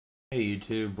Hey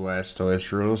YouTube,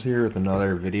 Blastoise Rules here with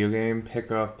another video game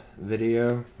pickup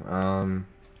video.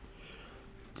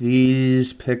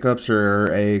 These pickups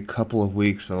are a couple of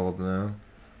weeks old now.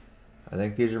 I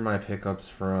think these are my pickups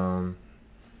from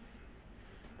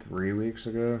 3 weeks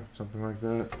ago, something like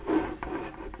that.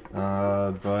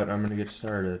 But I'm gonna get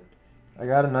started. I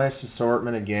got a nice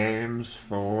assortment of games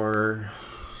for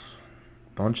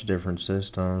a bunch of different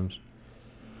systems.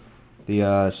 The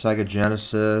Sega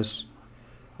Genesis,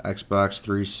 Xbox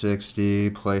 360,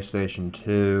 PlayStation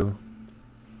 2,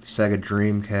 Sega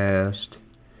Dreamcast,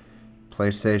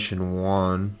 PlayStation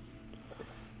 1,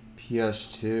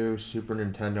 PS2, Super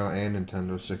Nintendo, and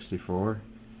Nintendo 64.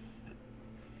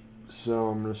 So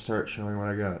I'm going to start showing what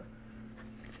I got.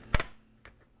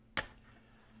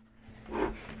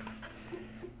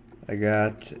 I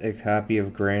got a copy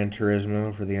of Gran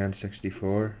Turismo for the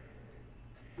N64.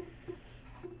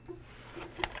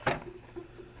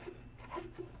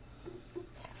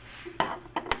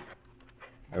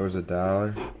 That was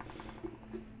 $1.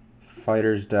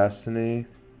 Fighter's Destiny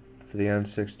for the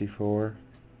N64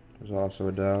 was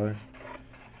also $1.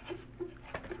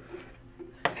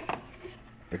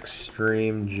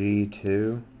 Extreme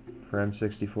G2 for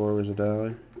N64 was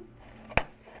 $1.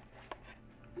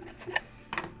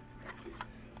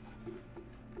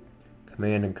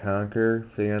 Command and Conquer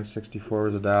for the N64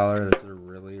 was $1. This is a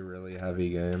really heavy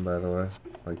game, by the way.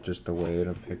 Like, just the weight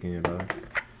of picking it up.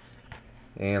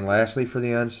 And lastly, for the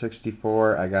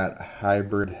N64, I got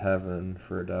Hybrid Heaven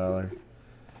for $1.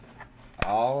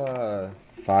 All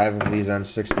 5 of these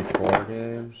N64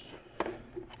 games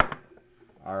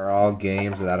are all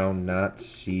games that I do not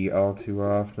see all too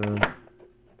often.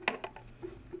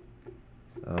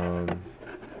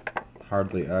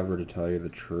 Hardly ever, to tell you the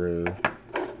truth.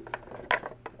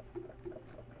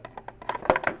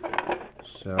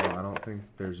 So I don't think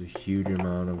there's a huge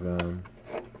amount of them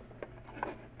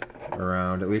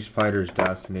around. At least Fighter's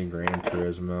Destiny, Gran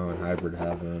Turismo, and Hybrid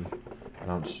Heaven. I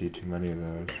don't see too many of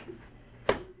those.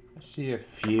 I see a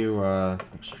few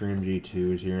Extreme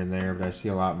G2s here and there, but I see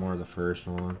a lot more of the first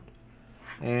one.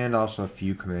 And also a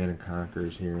few Command and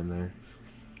Conquers here and there.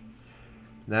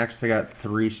 Next, I got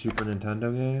 3 Super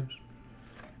Nintendo games.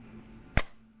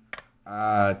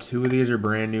 2 of these are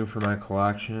brand new for my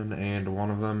collection, and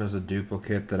one of them is a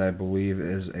duplicate that I believe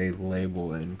is a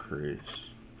label increase.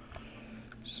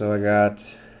 So I got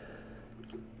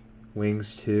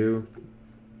Wings 2,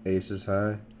 Aces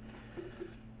High,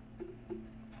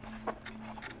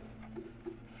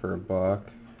 for $1.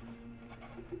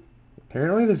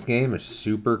 Apparently this game is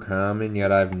super common,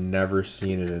 yet I've never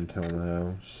seen it until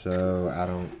now, so I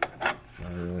don't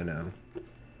really know.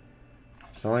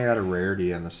 It's only got a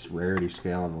rarity on the rarity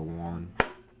scale of a 1.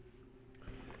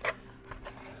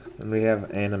 Then we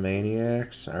have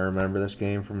Animaniacs. I remember this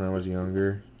game from when I was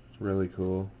younger. It's really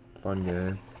cool. Fun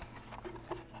game.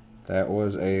 That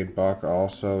was $1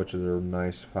 also, which is a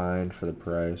nice find for the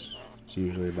price. It's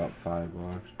usually about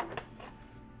 $5.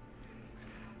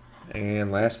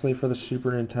 And lastly, for the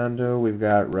Super Nintendo, we've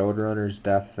got Roadrunners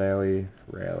Death Valley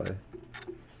Rally.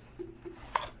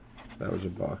 That was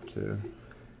 $1 too.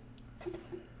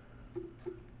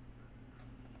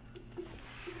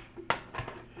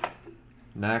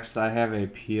 Next, I have a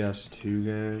PS2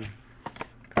 game.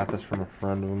 Got this from a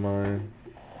friend of mine.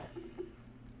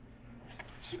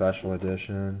 Special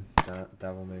edition.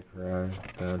 Devil May Cry.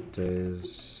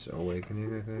 Dante's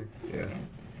Awakening, I think. Yeah.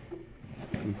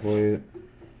 Complete.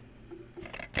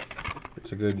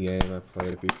 It's a good game. I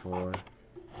played it before.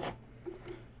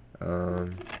 I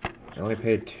only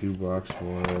paid $2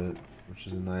 for it, which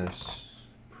is a nice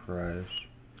price.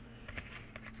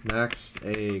 Next,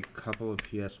 a couple of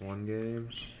PS1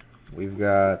 games. We've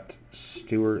got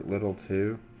Stuart Little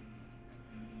 2.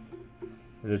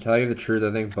 And to tell you the truth,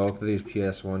 I think both of these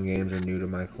PS1 games are new to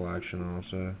my collection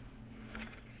also.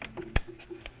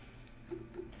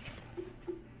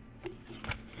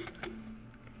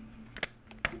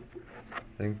 I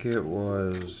think it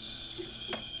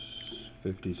was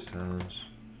 50 cents.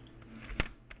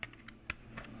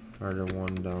 Carter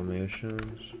 1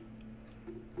 Dalmatians.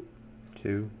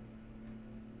 2.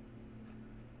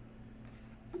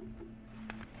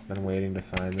 Been waiting to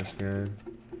find this game.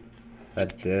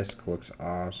 That disc looks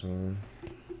awesome.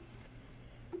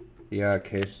 Yeah,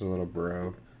 case is a little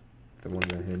broke. The one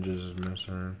of the hinges is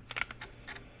missing.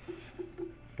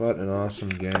 But an awesome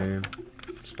game.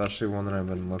 Especially one that I've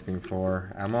been looking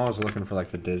for. I'm always looking for like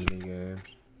the Disney games.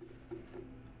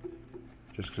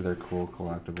 Just because they're cool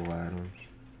collectible items.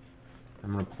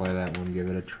 I'm going to play that one, give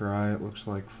it a try. It looks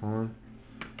like fun.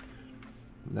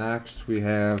 Next, we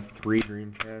have 3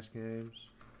 Dreamcast games.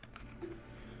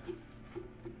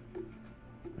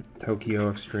 Tokyo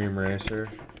Extreme Racer.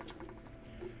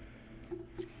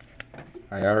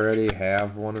 I already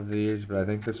have one of these, but I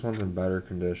think this one's in better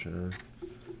condition.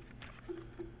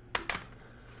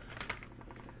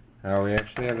 We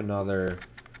actually have another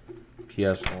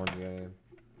PS1 game.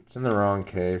 It's in the wrong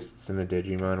case. It's in the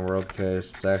Digimon World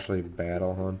case. It's actually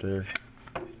Battle Hunter.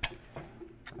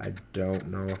 I don't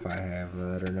know if I have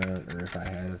that or not, or if I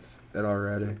have it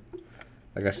already.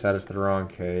 Like I said, it's the wrong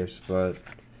case, but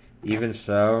even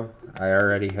so, I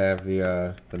already have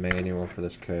the manual for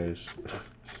this case.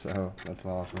 So, that's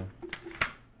awesome.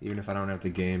 Even if I don't have the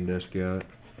game disc yet.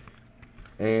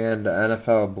 And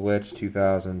NFL Blitz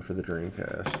 2000 for the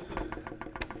Dreamcast.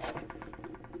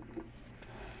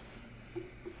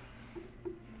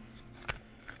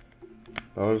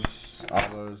 All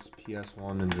those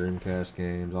PS1 and Dreamcast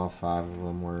games, all 5 of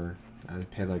them were, I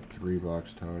paid like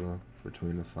 $3 total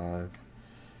between the 5.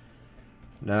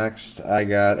 Next, I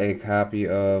got a copy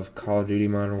of Call of Duty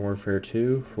Modern Warfare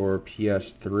 2 for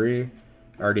PS3.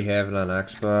 I already have it on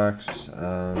Xbox.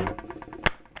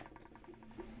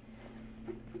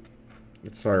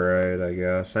 It's alright, I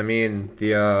guess. I mean,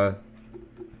 the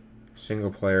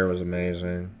single player was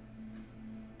amazing.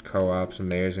 Co-op's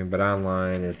amazing, but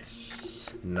online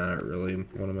it's not really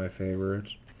one of my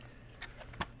favorites.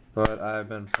 But I've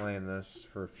been playing this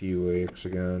for a few weeks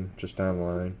again, just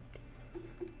online.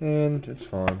 And it's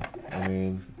fun. I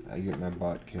mean, I get my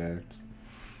butt kicked.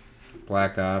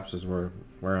 Black Ops is where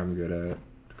I'm good at.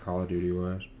 Call of Duty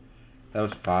was. That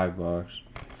was $5.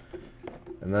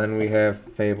 And then we have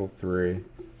Fable 3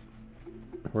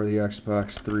 for the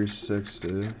Xbox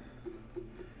 360.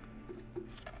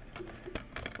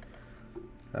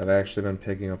 I've actually been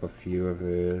picking up a few of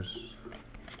these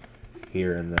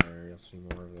here and there. You'll see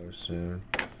more of those soon.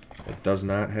 It does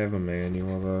not have a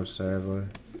manual though, sadly.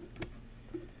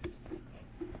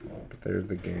 But there's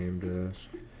the game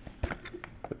disc.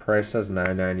 The price says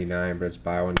 $9.99, but it's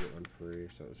buy one get one free,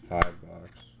 so it was $5.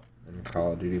 And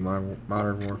Call of Duty Modern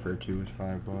Warfare 2 was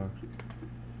 $5.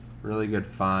 Really good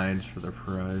finds for the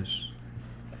price.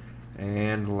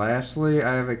 And lastly,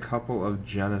 I have a couple of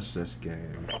Genesis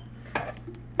games.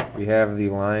 We have the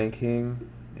Lion King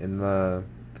in the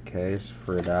case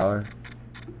for $1.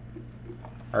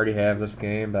 I already have this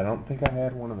game, but I don't think I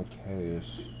had one in the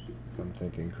case, if I'm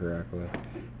thinking correctly.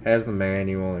 It has the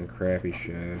manual in crappy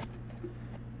shape.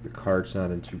 The card's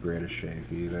not in too great a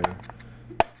shape either.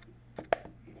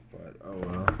 But, oh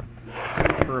well.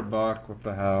 For $1, what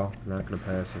the hell? I'm not going to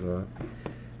pass it up.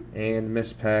 And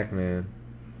Miss Pac-Man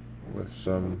with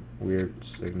some weird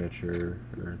signature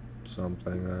or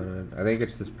something on it. I think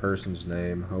it's this person's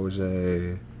name,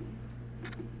 Jose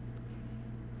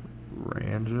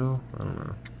Rangel? I don't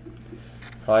know.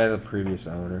 Probably the previous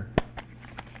owner.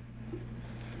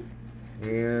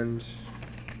 And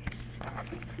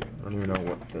I don't even know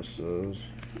what this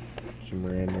is. Some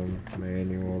random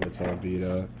manual that's all beat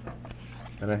up.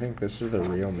 And I think this is the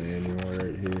real manual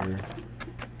right here.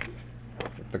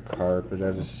 With the carpet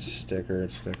has a sticker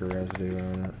residue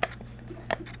on it.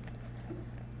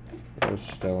 It was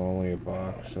still only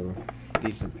 $1, so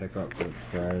decent pickup for the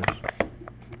price.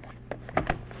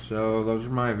 So those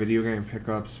are my video game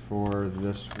pickups for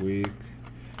this week.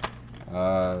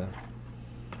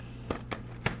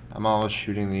 I'm always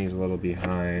shooting these a little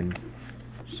behind,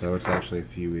 so it's actually a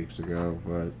few weeks ago,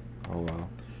 but oh well.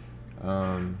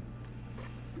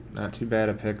 Not too bad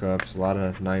of pickups, a lot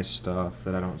of nice stuff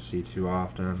that I don't see too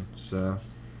often, so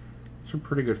some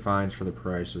pretty good finds for the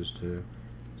prices too.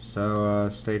 So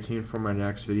stay tuned for my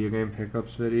next video game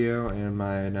pickups video and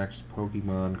my next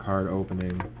Pokemon card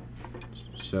opening.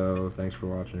 So thanks for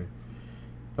watching.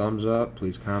 Thumbs up,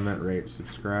 please comment, rate,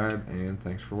 subscribe, and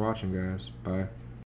thanks for watching, guys. Bye.